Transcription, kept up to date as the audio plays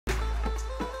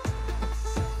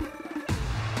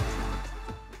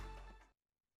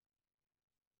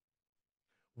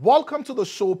Welcome to the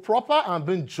show proper. I'm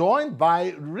being joined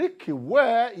by Ricky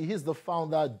Weir. He is the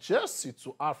founder, Jersey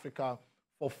to Africa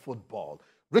for Football.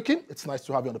 Ricky, it's nice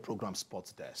to have you on the program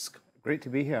Sports Desk. Great to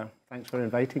be here. Thanks for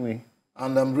inviting me.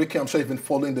 And Ricky, I'm sure you've been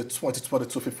following the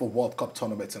 2022 FIFA World Cup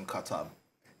tournament in Qatar.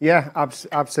 Yeah,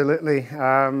 absolutely.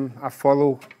 I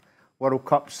follow World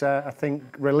Cups, I think,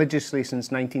 religiously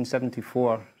since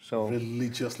 1974. So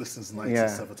religiously since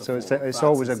 1974. Yeah, so it's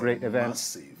always a great event.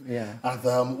 Massive. Yeah.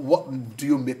 And what do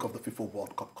you make of the FIFA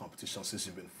World Cup competition since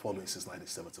you've been following since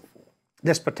 1974?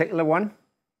 This particular one,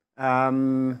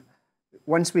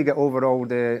 once we get over all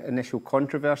the initial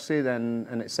controversy, and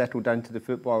it's settled down to the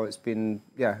football, it's been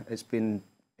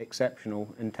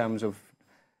exceptional in terms of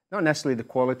not necessarily the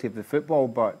quality of the football,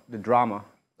 but the drama.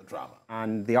 The drama.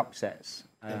 And the upsets.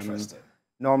 Interesting.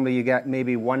 Normally you get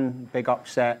maybe one big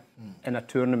upset in a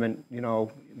tournament,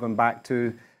 going back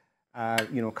to,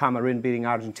 Cameroon beating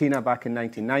Argentina back in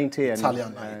 1990.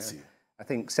 Italian 90. I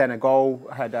think Senegal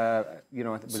had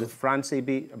was it France they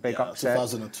beat, a big upset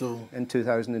 2002. In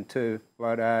 2002.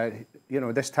 But,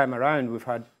 this time around we've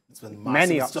had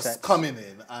many upsets. It's just coming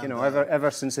in. And,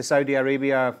 ever since the Saudi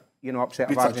Arabia,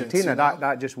 upset of Argentina,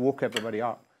 that just woke everybody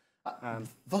up.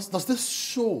 Does this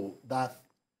show that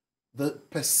the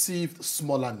perceived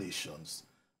smaller nations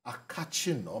are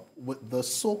catching up with the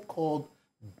so-called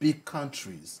big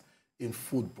countries in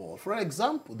football? For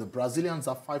example, the Brazilians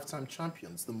are 5-time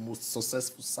champions, the most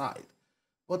successful side.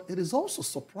 But it is also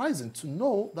surprising to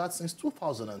know that since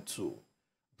 2002,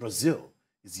 Brazil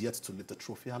is yet to lift the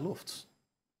trophy aloft.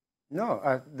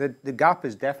 No, the gap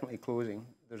is definitely closing.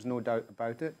 There's no doubt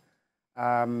about it.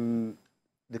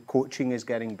 The coaching is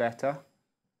getting better.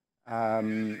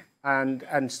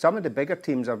 And some of the bigger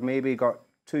teams have maybe got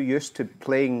too used to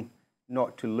playing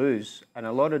not to lose, and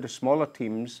a lot of the smaller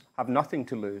teams have nothing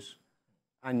to lose.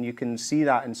 And you can see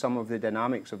that in some of the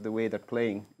dynamics of the way they're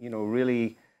playing.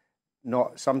 Really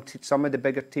not some of the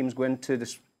bigger teams go into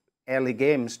this early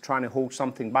games trying to hold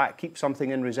something back, keep something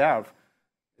in reserve.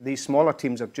 These smaller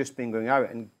teams have just been going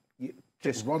out and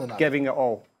just giving it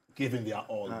all. Giving their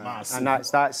all, massive. And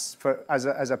that's for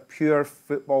as a pure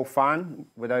football fan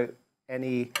without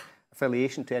any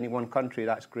affiliation to any one country.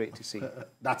 That's great to see.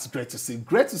 That's great to see.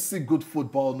 Great to see good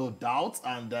football, no doubt.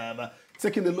 And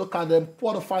taking a look at the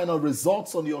quarterfinal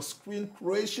results on your screen: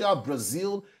 Croatia,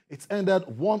 Brazil. It ended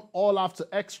 1-1 after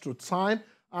extra time,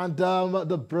 and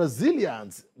the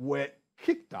Brazilians were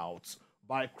kicked out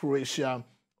by Croatia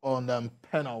on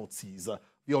penalties.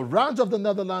 The Orange of the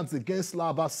Netherlands against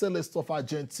La Celeste of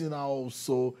Argentina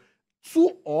also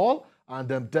 2-2,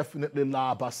 and definitely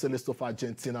La Celeste of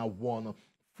Argentina won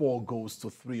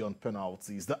 4-3 on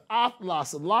penalties. The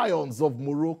Atlas Lions of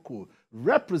Morocco,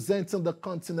 representing the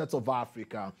continent of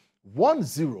Africa,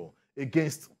 1-0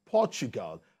 against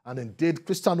Portugal. And indeed,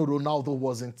 Cristiano Ronaldo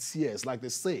was in tears. Like they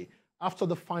say, after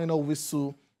the final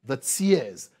whistle, the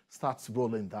tears start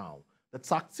rolling down. The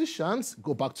tacticians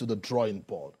go back to the drawing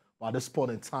board. But at this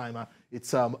point in time,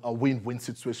 it's a win-win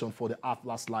situation for the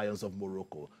Atlas Lions of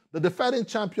Morocco. The defending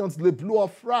champions, Les Bleus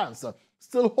of France,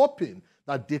 still hoping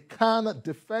that they can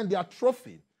defend their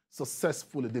trophy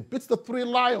successfully. They beat the 3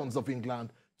 Lions of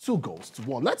England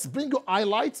 2-1. Let's bring you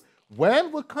highlights.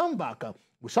 When we come back,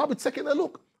 we shall be taking a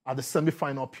look at the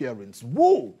semi-final appearance.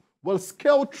 Who will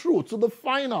scale through to the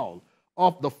final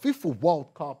of the FIFA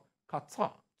World Cup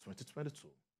Qatar 2022?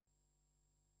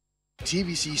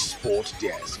 TVC Sport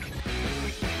Desk.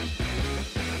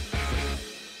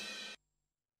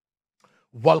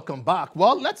 Welcome back.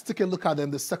 Well, let's take a look at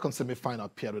the second semi-final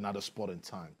pairing at the Sporting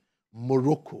Time.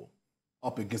 Morocco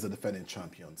up against the defending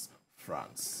champions,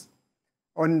 France.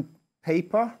 On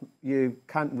paper, you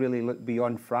can't really look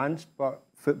beyond France, but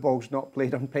football's not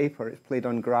played on paper, it's played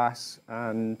on grass.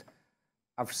 And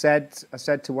I said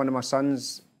to one of my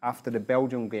sons after the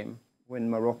Belgium game, when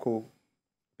Morocco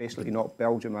basically knocked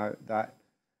Belgium out, that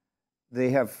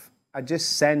I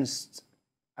just sensed,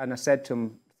 and I said to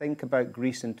him, think about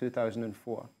Greece in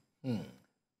 2004.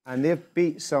 And they've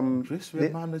beat some... Greece were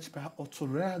managed by Otto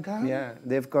Reagan. Yeah,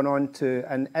 they've gone on to...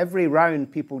 And every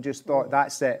round, people just thought,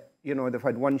 that's it. They've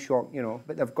had one shot,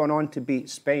 but they've gone on to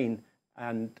beat Spain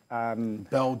and...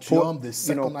 Belgium, the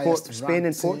second highest Spain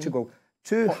and Portugal.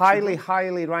 Two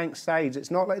highly ranked sides. It's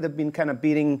not like they've been kind of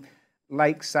beating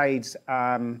like sides...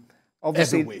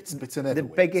 Obviously,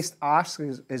 the biggest ask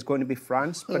is going to be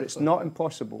France, but it's not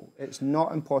impossible. It's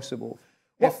not impossible.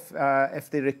 If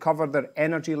they recover their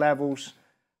energy levels,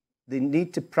 they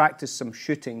need to practice some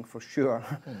shooting for sure,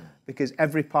 because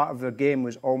every part of their game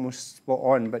was almost spot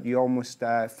on, but you almost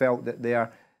felt that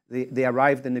their they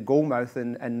arrived in the goalmouth,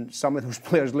 and some of those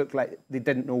players looked like they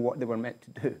didn't know what they were meant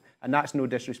to do. And that's no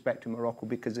disrespect to Morocco,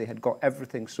 because they had got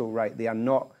everything so right. They are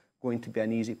not going to be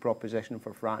an easy proposition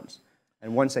for France.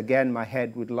 And once again, my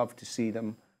head would love to see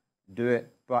them do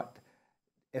it. But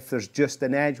if there's just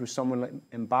an edge with someone like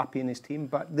Mbappe in his team,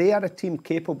 but they are a team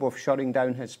capable of shutting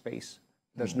down his space.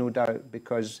 There's no doubt,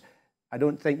 because I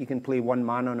don't think you can play one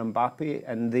man on Mbappe,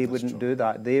 and they wouldn't do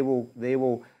that. They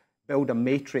will build a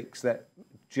matrix that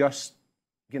just,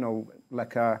 you know,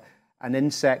 like an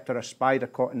insect or a spider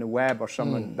caught in the web or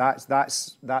something.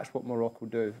 That's what Morocco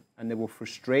do, and they will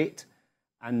frustrate,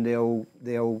 and they'll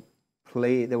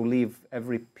leave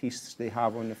every piece they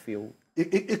have on the field.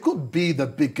 It could be the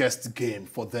biggest game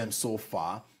for them so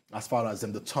far as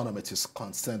the tournament is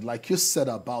concerned. Like you said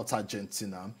about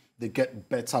Argentina, they get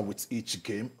better with each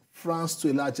game. France,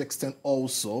 to a large extent,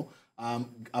 also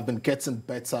have been getting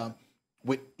better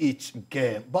with each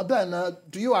game. But then,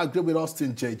 do you agree with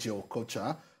Austin JJ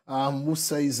Okocha, who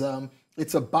says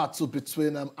it's a battle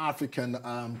between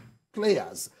African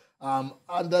players? And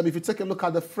if you take a look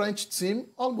at the French team,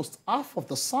 almost half of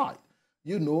the side,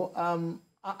 you know,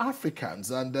 are Africans.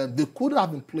 And they could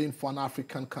have been playing for an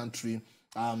African country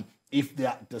if they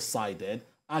had decided.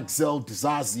 Axel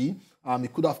Dizazi, he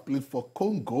could have played for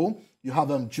Congo. You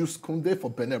have Jules Koundé for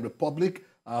Benin Republic,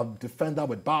 defender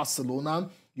with Barcelona.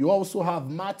 You also have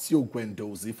Matteo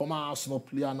Guendouzi, former Arsenal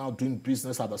player, now doing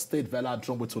business at the Stade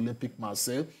Velodrome with Olympique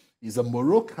Marseille. He's a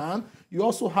Moroccan. You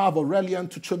also have Aurelien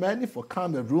Tchouameni for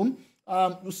Cameroon.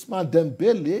 Ousmane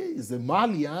Dembele is a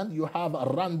Malian. You have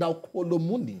Randall Kolo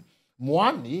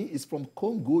Muani is from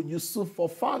Congo. Youssouf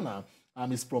Fofana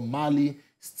is from Mali.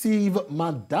 Steve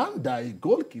Mandanda, a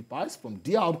goalkeeper, is from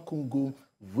DR Congo.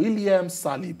 William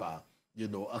Saliba, you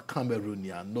know, a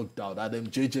Cameroonian, no doubt. Adam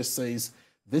JJ says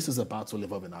this is a battle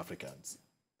involving Africans.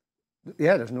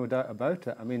 Yeah, there's no doubt about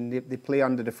it. I mean, they play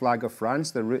under the flag of France.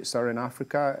 Their roots are in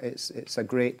Africa. It's a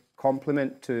great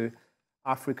compliment to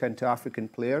Africa and to African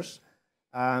players.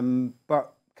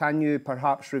 But can you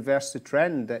perhaps reverse the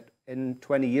trend that in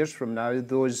 20 years from now,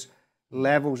 those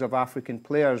levels of African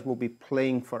players will be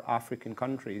playing for African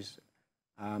countries?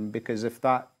 Because if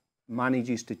that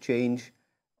manages to change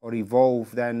or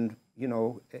evolve, then, you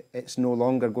know, it's no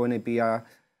longer going to be an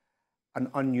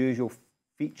unusual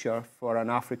feature for an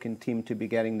African team to be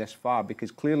getting this far, because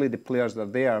clearly the players are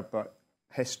there, but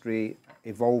history,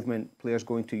 evolvement, players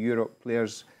going to Europe,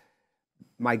 players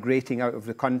migrating out of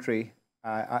the country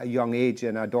at a young age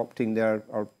and adopting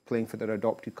or playing for their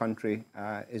adopted country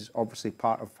is obviously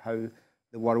part of how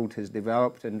the world has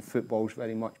developed, and football is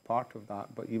very much part of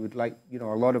that. But you would like, you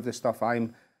know, a lot of the stuff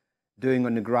I'm doing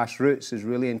on the grassroots is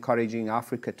really encouraging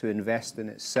Africa to invest in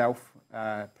itself,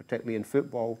 particularly in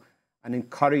football, and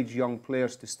encourage young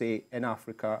players to stay in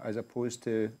Africa as opposed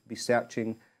to be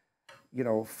searching, you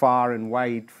know, far and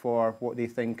wide for what they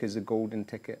think is a golden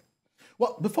ticket.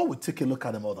 Well, before we take a look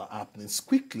at them other happenings,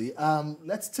 quickly,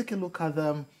 let's take a look at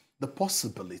the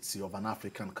possibility of an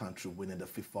African country winning the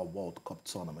FIFA World Cup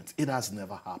tournament. It has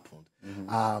never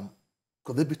happened.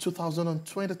 Could it be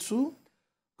 2022?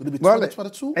 Could it be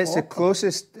 2022? It's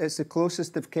the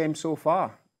closest they've came so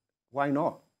far. Why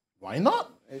not? Why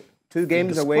not? 2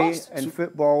 games away in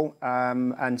football,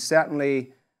 and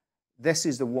certainly this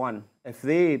is the one. If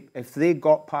they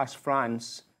got past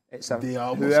France, it's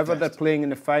whoever they're playing in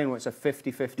the final, it's a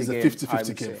 50-50 game. It's a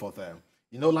 50-50 game for them.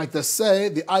 You know, like they say,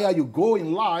 the higher you go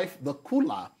in life, the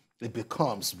cooler it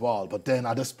becomes. Well, but then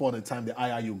at this point in time, the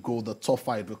higher you go, the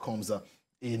tougher it becomes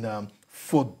in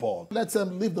football. Let's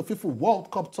leave the FIFA World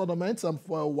Cup tournament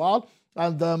for a while.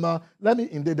 And let me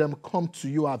indeed come to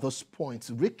you at this point.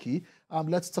 Ricky,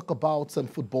 let's talk about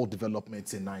football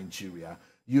development in Nigeria.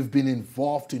 You've been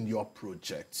involved in your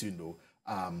project, you know,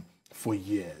 for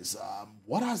years.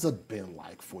 What has it been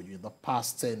like for you in the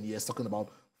past 10 years, talking about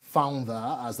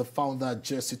as the founder,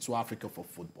 Jersey to Africa for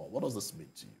football? What does this mean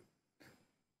to you?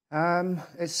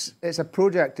 It's a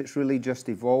project that's really just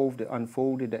evolved, it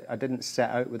unfolded. I didn't set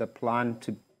out with a plan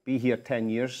to be here 10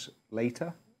 years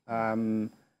later.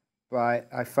 But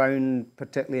I found,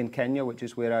 particularly in Kenya, which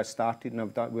is where I started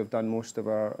and we've done most of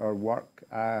our work,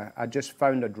 I just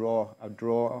found a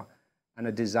draw and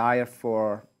a desire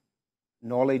for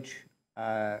knowledge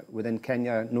within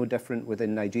Kenya, no different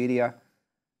within Nigeria.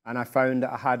 And I found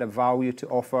that I had a value to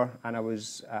offer, and I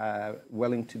was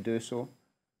willing to do so.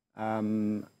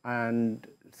 And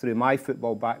through my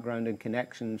football background and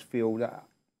connections, feel that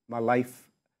my life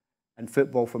and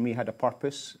football for me had a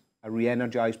purpose, a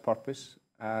re-energized purpose.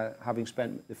 Having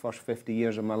spent the first 50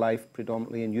 years of my life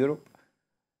predominantly in Europe,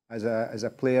 as a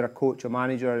player, a coach, a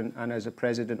manager, and as a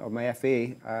president of my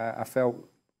FA, I felt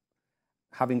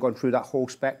having gone through that whole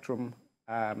spectrum,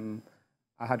 I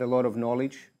had a lot of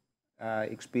knowledge,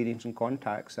 experience and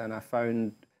contacts, and I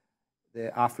found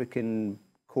the African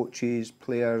coaches,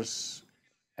 players,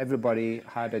 everybody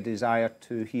had a desire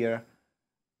to hear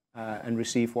and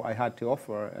receive what I had to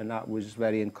offer, and that was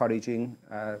very encouraging.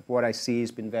 What I see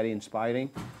has been very inspiring,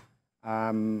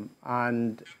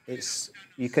 and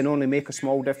you can only make a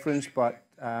small difference, but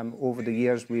over the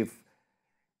years we've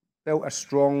built a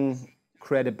strong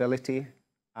credibility,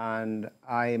 and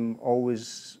I'm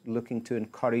always looking to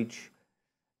encourage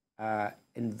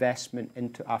investment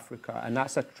into Africa, and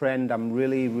that's a trend I'm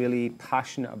really, really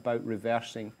passionate about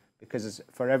reversing, because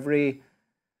for every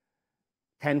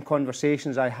 10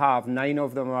 conversations I have, 9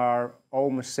 of them are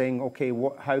almost saying, okay,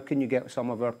 how can you get some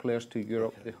of our players to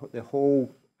Europe? Okay.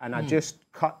 And I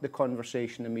just cut the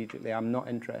conversation immediately. I'm not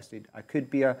interested. I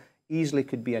easily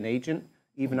could be an agent,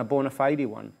 even a bona fide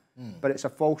one, but it's a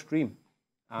false dream.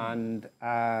 And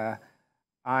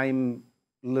I'm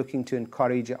looking to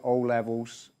encourage at all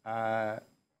levels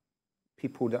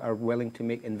people that are willing to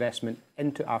make investment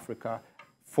into Africa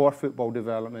for football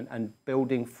development and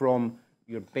building from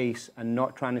your base and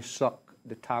not trying to suck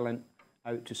the talent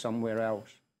out to somewhere else.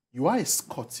 You are a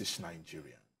Scottish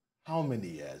Nigerian. How many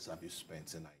years have you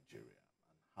spent in Nigeria?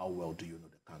 And how well do you know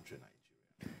the country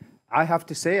Nigeria? I have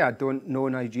to say I don't know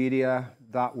Nigeria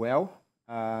that well.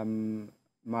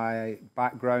 My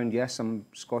background, yes, I'm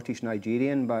Scottish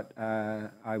Nigerian, but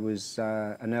I was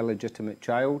an illegitimate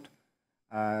child.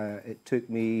 It took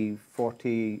me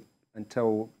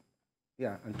until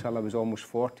I was almost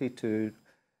 40 to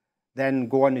then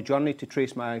go on the journey to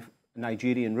trace my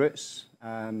Nigerian roots.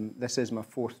 This is my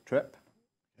 4th trip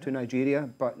to Nigeria,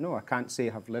 but no, I can't say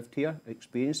I've lived here,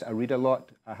 experienced. I read a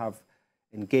lot. I have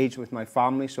engaged with my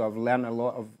family, so I've learned a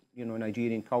lot of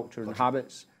Nigerian culture and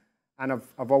habits. And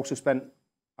I've also spent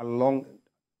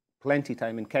plenty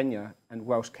time in Kenya, and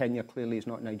whilst Kenya clearly is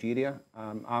not Nigeria,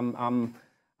 I'm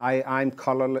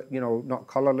colorless, not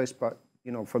colorless, but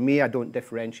for me, I don't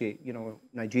differentiate.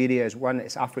 Nigeria is one;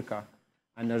 it's Africa,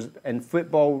 and in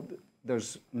football,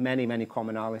 there's many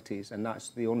commonalities, and that's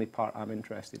the only part I'm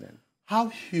interested in. How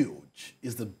huge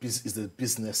is the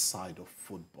business side of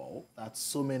football that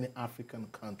so many African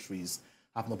countries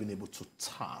have not been able to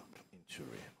tap into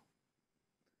it?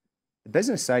 The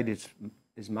business side is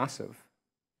massive,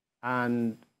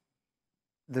 and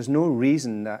there's no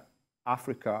reason that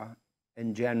Africa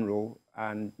in general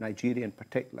and Nigeria in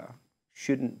particular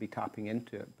shouldn't be tapping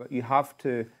into it. But you have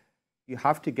to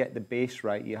get the base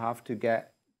right. You have to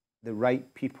get the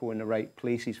right people in the right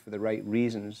places for the right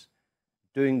reasons,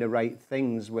 doing the right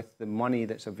things with the money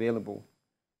that's available.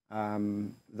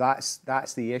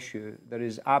 That's the issue. There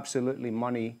is absolutely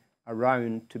money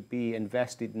around to be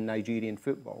invested in Nigerian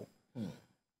football.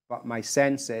 But my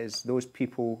sense is those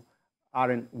people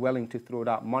aren't willing to throw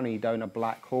that money down a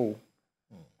black hole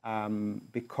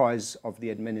because of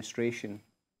the administration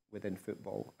within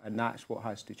football. And that's what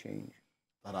has to change.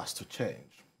 That has to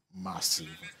change. Massive.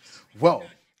 Well,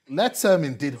 let's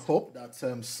indeed hope that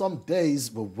some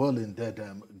days we will indeed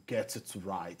get it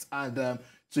right. And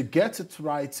to get it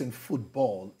right in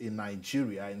football in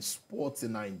Nigeria, in sports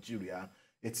in Nigeria,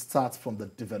 it starts from the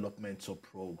developmental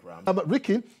program.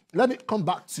 Ricky, let me come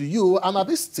back to you. And at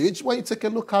this stage, when you take a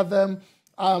look at them,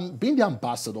 being the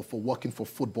ambassador for working for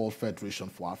Football Federation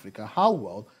for Africa, how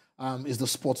well is the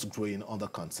sports growing on the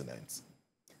continent?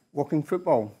 Working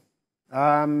football.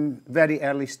 Very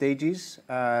early stages.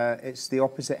 It's the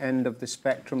opposite end of the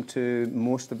spectrum to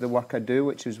most of the work I do,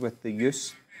 which is with the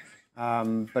youth.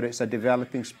 But it's a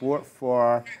developing sport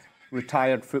for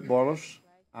retired footballers.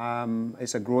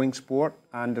 It's a growing sport,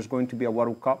 and there's going to be a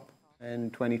World Cup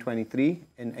in 2023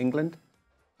 in England.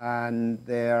 And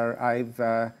there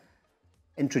I've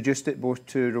introduced it both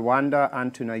to Rwanda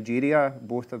and to Nigeria,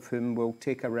 both of whom will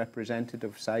take a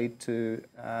representative side to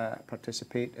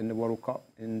participate in the World Cup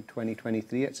in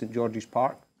 2023 at St George's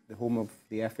Park, the home of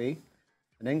the FA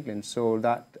in England. So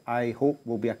that, I hope,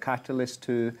 will be a catalyst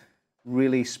to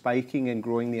really spiking and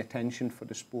growing the attention for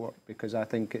the sport, because I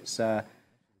think it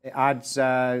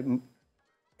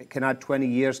can add 20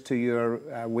 years to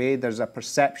your way. There's a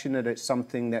perception that it's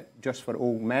something that just for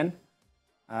old men,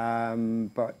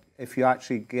 but if you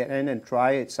actually get in and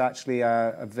try, it's actually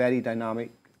a very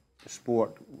dynamic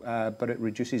sport, but it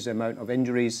reduces the amount of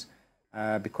injuries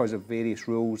because of various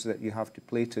rules that you have to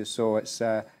play to. So it's,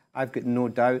 I've got no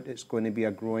doubt it's going to be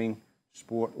a growing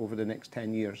sport over the next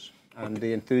 10 years. And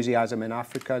the enthusiasm in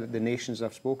Africa, the nations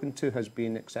I've spoken to, has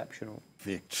been exceptional.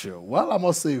 Victor. Well, I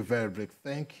must say a very big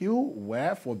thank you,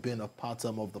 Weir, for being a part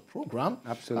of the program.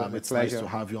 Absolutely, it's pleasure. nice to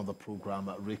have you on the program,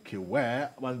 Ricky Weir.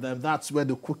 And then that's where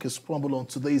the cookies crumble on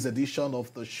today's edition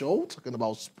of the show, talking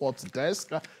about Sports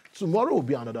Desk. Tomorrow will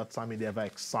be another time in the ever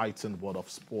exciting world of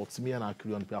sports. Me and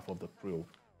Akili on behalf of the crew,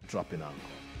 dropping out.